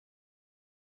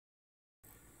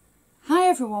Hi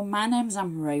everyone, my name's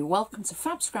Anne-Marie. Welcome to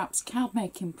FabScraps card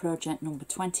making project number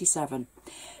 27.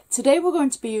 Today we're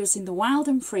going to be using the Wild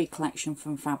and Free Collection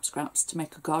from FabScraps to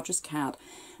make a gorgeous card.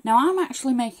 Now I'm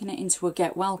actually making it into a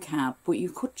get well card, but you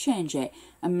could change it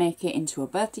and make it into a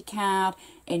birthday card,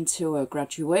 into a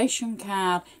graduation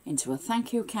card, into a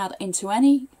thank you card, into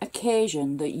any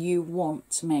occasion that you want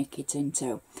to make it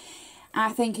into. I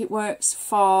think it works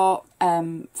for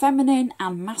feminine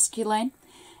and masculine.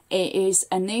 It is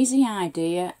an easy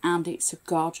idea and it's a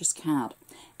gorgeous card.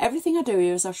 Everything I do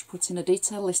here is actually put in a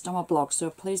detailed list on my blog, so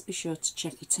please be sure to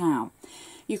check it out.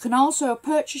 You can also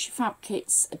purchase your fab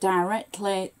kits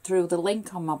directly through the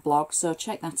link on my blog, so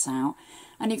check that out.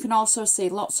 And you can also see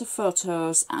lots of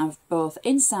photos of both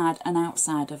inside and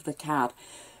outside of the card.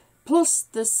 Plus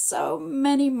there's so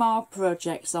many more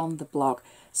projects on the blog.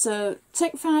 So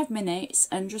take 5 minutes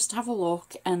and just have a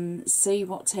look and see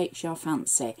what takes your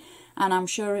fancy. And I'm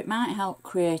sure it might help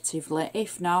creatively.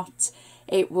 If not,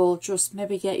 it will just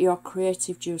maybe get your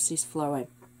creative juices flowing.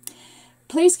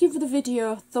 Please give the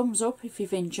video a thumbs up if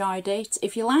you've enjoyed it.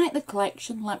 If you like the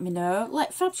collection, let me know.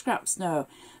 Let FabScraps know,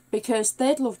 because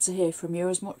they'd love to hear from you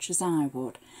as much as I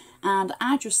would. And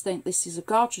I just think this is a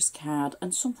gorgeous card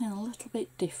and something a little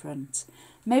bit different.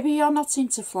 Maybe you're not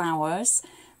into flowers.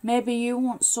 Maybe you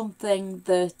want something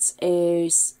that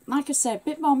is, like I said, a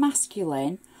bit more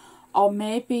masculine. Or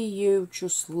maybe you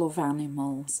just love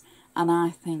animals, and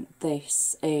I think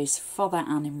this is for the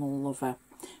animal lover.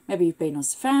 Maybe you've been on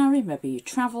safari, maybe you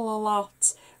travel a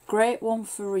lot. Great one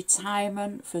for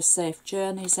retirement, for safe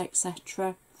journeys,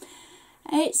 etc.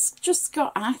 It's just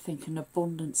got, I think, an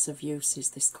abundance of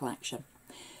uses, this collection.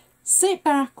 Sit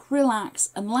back, relax,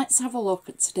 and let's have a look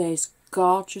at today's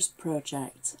gorgeous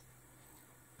project.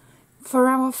 For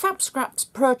our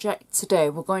FabScraps project today,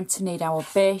 we're going to need our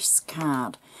base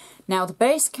card. Now the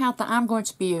base card that I'm going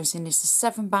to be using is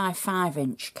a 7x5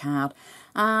 inch card,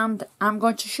 and I'm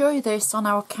going to show you this on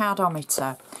our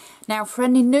cardometer. Now for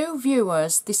any new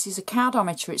viewers, this is a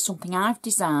cardometer. It's something I've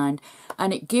designed,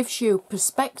 and it gives you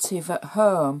perspective at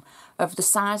home of the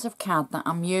size of card that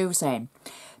I'm using.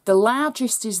 The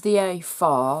largest is the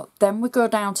A4, then we go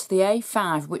down to the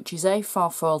A5, which is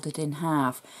A4 folded in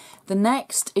half. The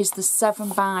next is the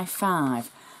 7x5,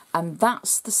 and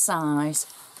that's the size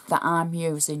that I'm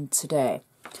using today.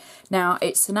 Now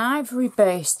it's an ivory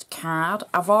based card.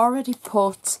 I've already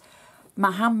put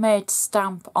my handmade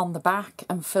stamp on the back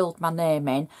and filled my name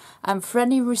in, and for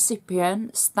any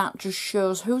recipients that just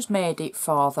shows who's made it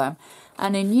for them,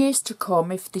 and in years to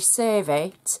come if they save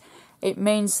it, it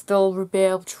means they'll be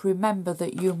able to remember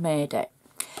that you made it.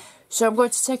 So I'm going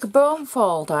to take a bone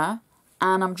folder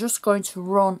and I'm just going to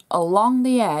run along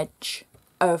the edge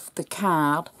of the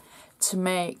card to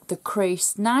make the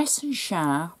crease nice and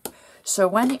sharp, so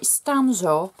when it stands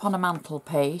up on a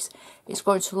mantelpiece it's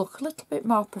going to look a little bit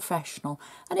more professional,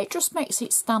 and it just makes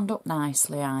it stand up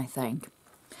nicely, I think.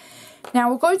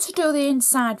 Now we're going to do the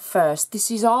inside first.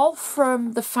 This is all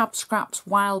from the FabScraps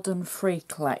Wild and Free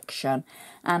Collection,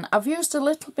 and I've used a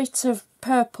little bit of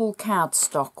purple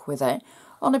cardstock with it,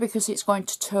 only because it's going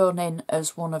to tone in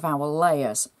as one of our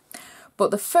layers.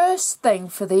 But the first thing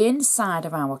for the inside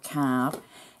of our card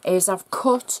is I've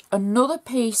cut another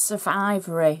piece of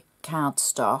ivory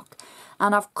cardstock,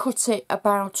 and I've cut it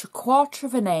about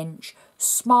 1/4 inch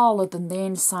smaller than the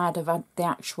inside of the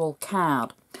actual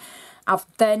card. I've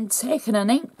then taken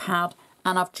an ink pad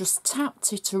and I've just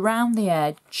tapped it around the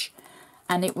edge,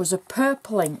 and it was a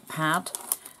purple ink pad.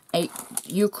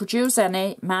 You could use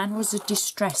any, mine was a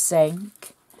distress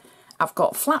ink. I've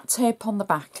got flat tape on the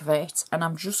back of it, and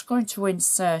I'm just going to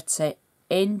insert it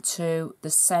into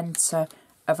the centre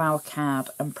of our card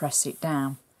and press it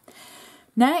down.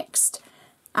 Next,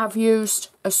 I've used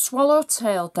a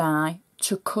swallowtail die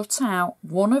to cut out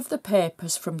one of the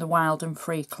papers from the Wild and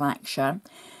Free Collection.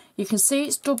 You can see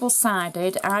it's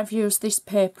double-sided. I've used this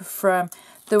paper from,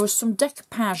 there was some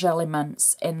decoupage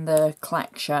elements in the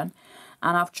collection,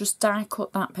 and I've just die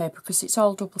cut that paper because it's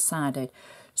all double-sided.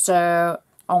 So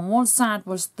on one side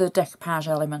was the decoupage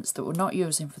elements that we're not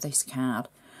using for this card,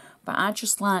 but I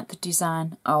just like the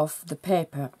design of the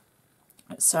paper,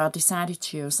 so I decided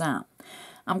to use that.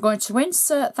 I'm going to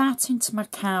insert that into my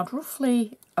card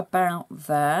roughly about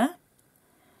there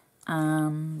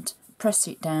and press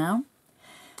it down.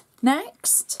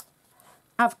 Next,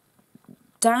 I've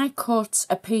die cut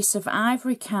a piece of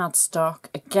ivory cardstock,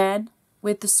 again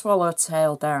with the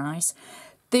swallowtail dies.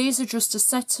 These are just a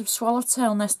set of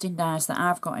swallowtail nesting dies that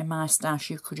I've got in my stash.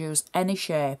 You could use any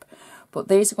shape, but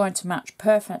these are going to match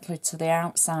perfectly to the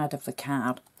outside of the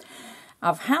card.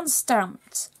 I've hand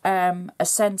stamped a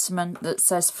sentiment that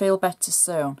says "Feel better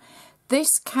soon."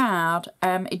 this card,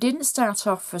 it didn't start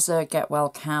off as a get well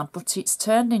card, but it's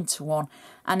turned into one,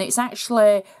 and it's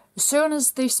actually, as soon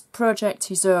as this project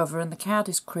is over and the card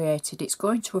is created, it's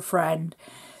going to a friend,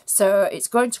 so it's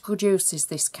going to good uses,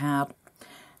 this card,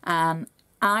 and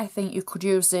I think you could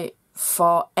use it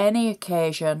for any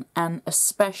occasion, and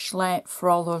especially for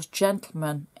all those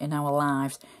gentlemen in our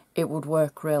lives, it would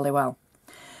work really well.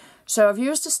 So I've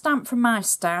used a stamp from my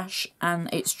stash, and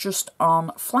it's just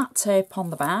on flat tape on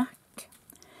the back,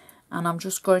 and I'm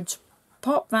just going to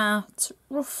pop that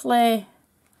roughly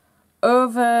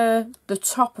over the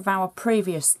top of our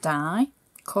previous die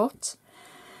cut,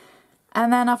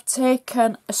 and then I've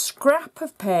taken a scrap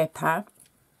of paper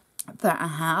that I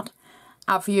had.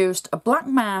 I've used a black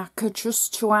marker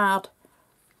just to add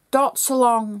dots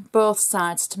along both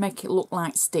sides to make it look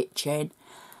like stitching,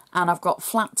 and I've got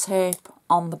flat tape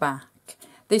on the back.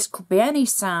 This could be any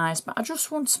size, but I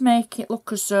just want to make it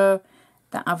look as though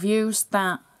that I've used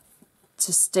that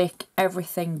to stick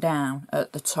everything down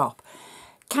at the top,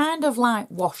 kind of like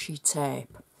washi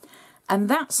tape. And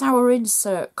that's our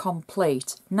insert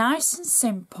complete. Nice and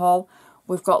simple.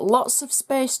 We've got lots of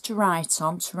space to write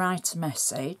on, to write a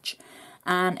message,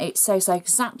 and it says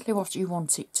exactly what you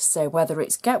want it to say, whether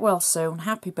it's get well soon,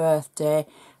 happy birthday,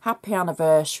 happy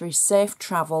anniversary, safe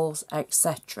travels,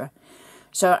 etc.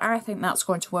 So I think that's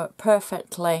going to work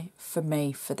perfectly for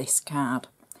me for this card.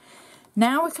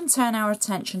 Now we can turn our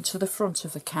attention to the front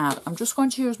of the card. I'm just going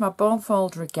to use my bone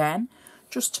folder again,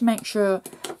 just to make sure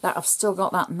that I've still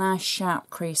got that nice sharp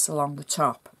crease along the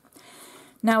top.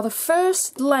 Now the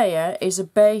first layer is a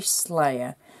base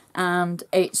layer, and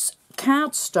it's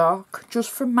cardstock just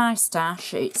from my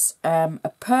stash. It's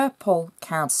a purple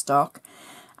cardstock.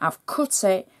 I've cut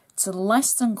it to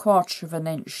less than 1/4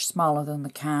 inch smaller than the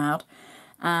card,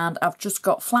 and I've just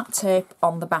got flat tape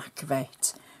on the back of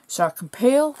it. So I can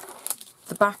peel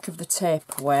the back of the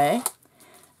tape away,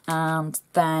 and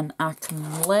then I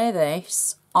can lay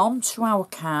this onto our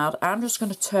card. I'm just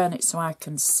going to turn it so I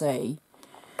can see,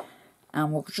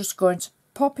 and we're just going to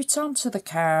pop it onto the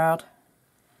card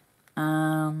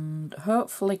and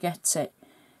hopefully get it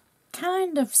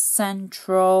kind of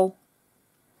central.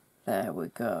 There we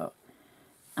go.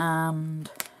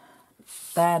 And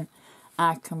then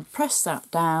I can press that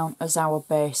down as our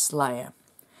base layer.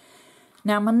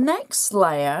 Now my next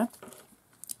layer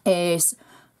is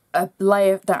a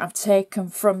layer that I've taken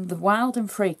from the Wild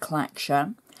and Free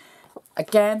collection.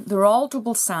 Again, they're all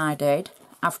double-sided.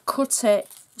 I've cut it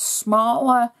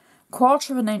smaller,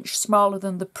 1/4 inch smaller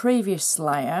than the previous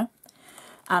layer,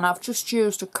 and I've just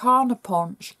used a corner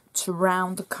punch to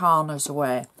round the corners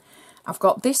away. I've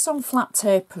got this on flat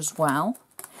tape as well.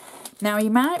 Now you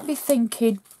might be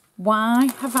thinking, why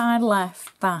have I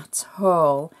left that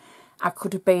hole? I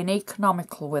could have been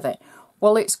economical with it.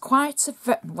 Well, it's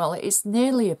it's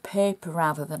nearly a paper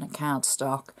rather than a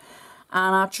cardstock,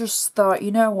 and I just thought,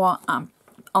 you know what,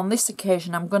 on this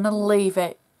occasion I'm going to leave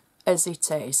it as it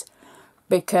is,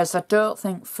 because I don't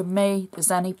think for me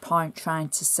there's any point trying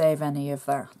to save any of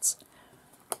that.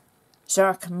 So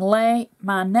I can lay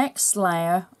my next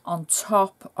layer on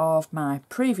top of my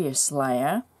previous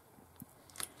layer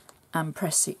and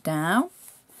press it down.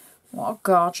 What a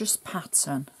gorgeous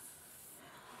pattern.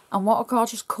 And what a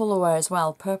gorgeous colourway as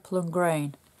well, purple and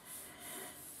green.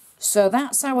 So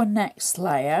that's our next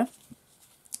layer.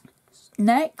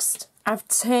 Next, I've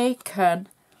taken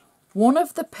one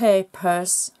of the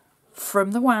papers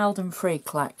from the Wild and Free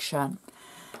collection,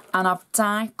 and I've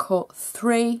die cut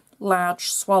 3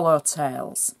 large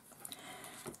swallowtails.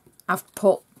 I've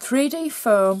put 3D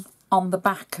foam on the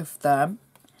back of them,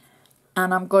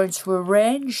 and I'm going to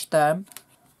arrange them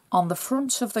on the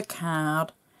front of the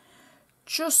card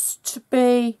just to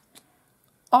be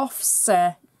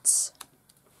offset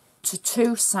to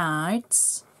 2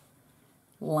 sides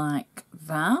like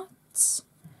that.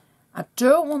 I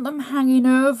don't want them hanging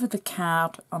over the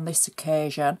card on this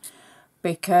occasion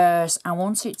because I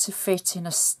want it to fit in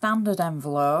a standard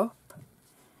envelope,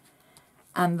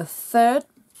 and the third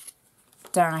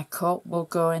die cut will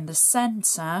go in the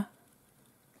centre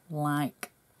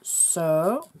like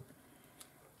so,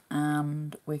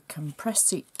 and we can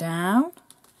press it down.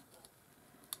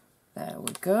 There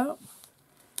we go.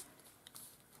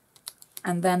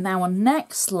 And then our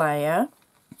next layer,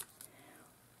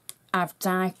 I've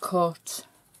die cut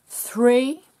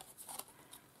 3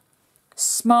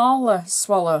 smaller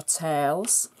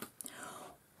swallowtails.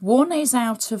 One is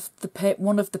out of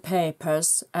one of the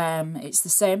papers. It's the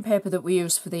same paper that we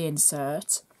use for the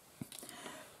insert.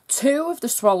 2 of the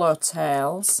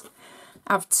swallowtails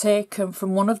I've taken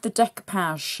from one of the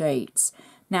decoupage sheets.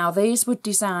 Now these were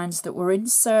designs that were in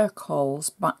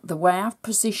circles, but the way I've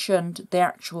positioned the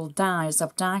actual dies,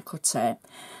 I've die cut it,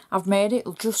 I've made it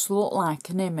just look like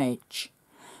an image.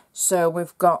 So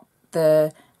we've got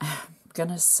the, I'm going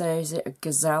to say, is it a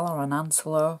gazelle or an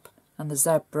antelope, and the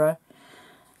zebra.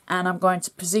 And I'm going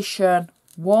to position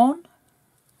one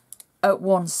at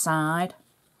one side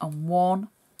and one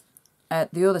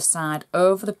at the other side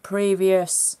over the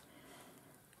previous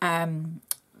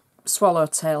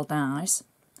swallowtail dies.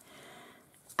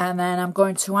 And then I'm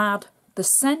going to add the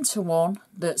centre one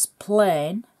that's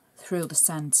plain through the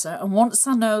centre. And once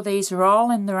I know these are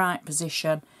all in the right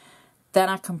position, then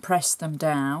I can press them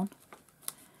down.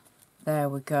 There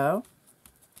we go.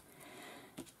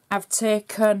 I've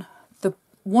taken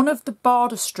one of the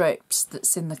border strips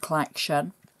that's in the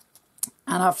collection,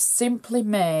 and I've simply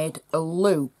made a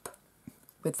loop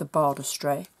with the border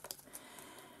strip.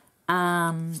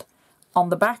 And on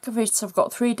the back of it I've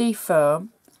got 3D foam.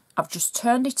 I've just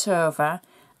turned it over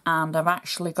and I've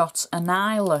actually got an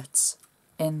eyelet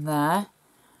in there.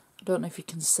 I don't know if you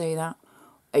can see that.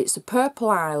 It's a purple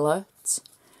eyelet,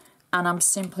 and I'm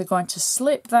simply going to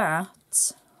slip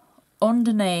that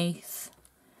underneath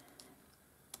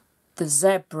the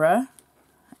zebra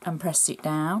and press it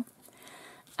down.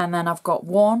 And then I've got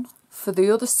one for the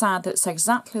other side that's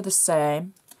exactly the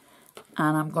same,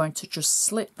 and I'm going to just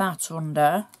slip that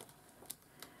under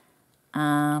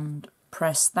and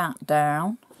press that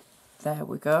down. There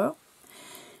we go.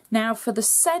 Now for the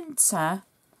centre,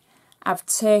 I've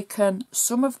taken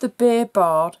some of the bay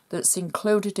board that's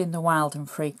included in the Wild and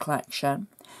Free collection.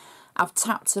 I've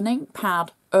tapped an ink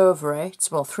pad over it,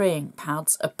 well, 3 ink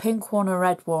pads, a pink one, a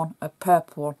red one, a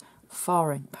purple one,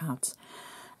 4 ink pads,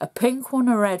 a pink one,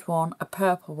 a red one, a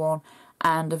purple one,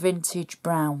 and a vintage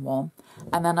brown one.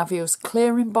 And then I've used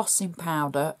clear embossing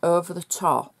powder over the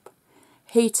top,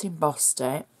 heat embossed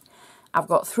it. I've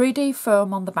got 3D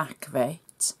foam on the back of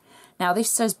it. Now this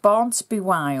says Born to be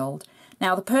Wild.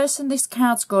 Now the person this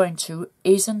card's going to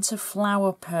isn't a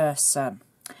flower person,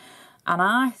 and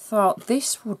I thought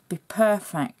this would be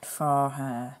perfect for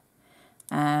her.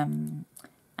 And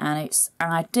it's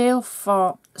ideal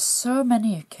for so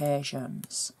many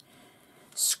occasions.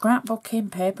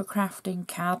 Scrapbooking, paper crafting,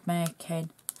 card making.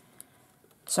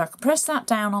 So I can press that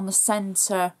down on the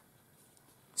centre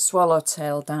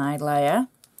swallowtail die layer.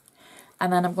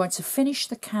 And then I'm going to finish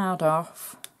the card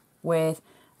off with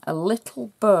a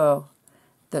little bow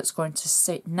that's going to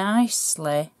sit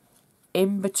nicely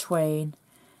in between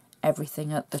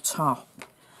everything at the top.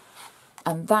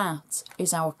 And that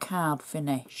is our card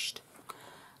finished.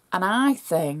 And I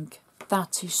think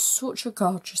that is such a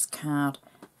gorgeous card.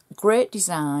 Great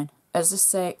design. As I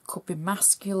say, it could be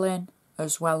masculine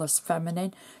as well as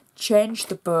feminine. Change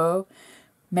the bow,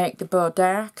 make the bow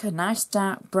dark, a nice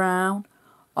dark brown,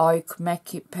 or you could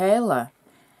make it paler.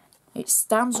 It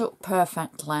stands up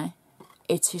perfectly.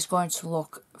 It is going to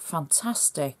look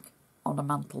fantastic on a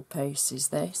mantelpiece, is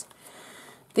this.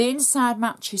 The inside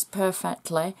matches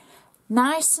perfectly.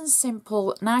 Nice and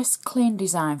simple, nice clean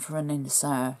design for an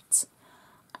insert.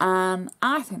 And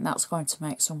I think that's going to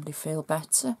make somebody feel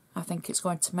better. I think it's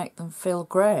going to make them feel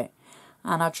great.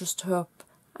 And I just hope,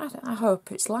 I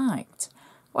hope it's liked.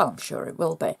 Well, I'm sure it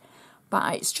will be.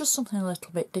 But it's just something a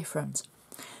little bit different.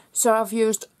 So I've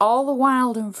used all the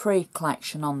Wild and Free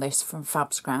collection on this from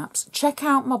FabScraps. Check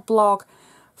out my blog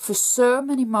for so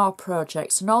many more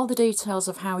projects and all the details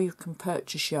of how you can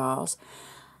purchase yours.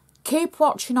 Keep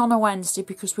watching on a Wednesday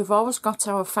because we've always got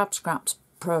our FabScraps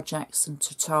projects and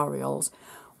tutorials.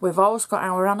 We've always got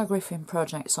our Anna Griffin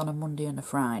projects on a Monday and a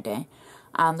Friday.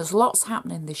 And there's lots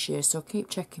happening this year, so keep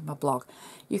checking my blog.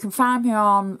 You can find me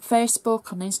on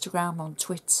Facebook, on Instagram, on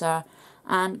Twitter.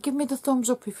 And give me the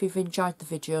thumbs up if you've enjoyed the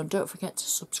video, and don't forget to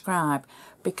subscribe,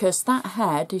 because that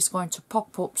head is going to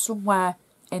pop up somewhere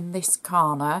in this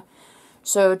corner.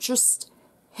 So just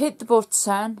hit the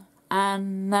button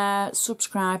and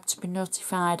subscribe to be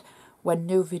notified when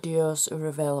new videos are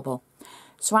available.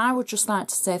 So I would just like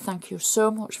to say thank you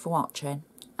so much for watching,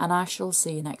 and I shall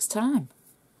see you next time.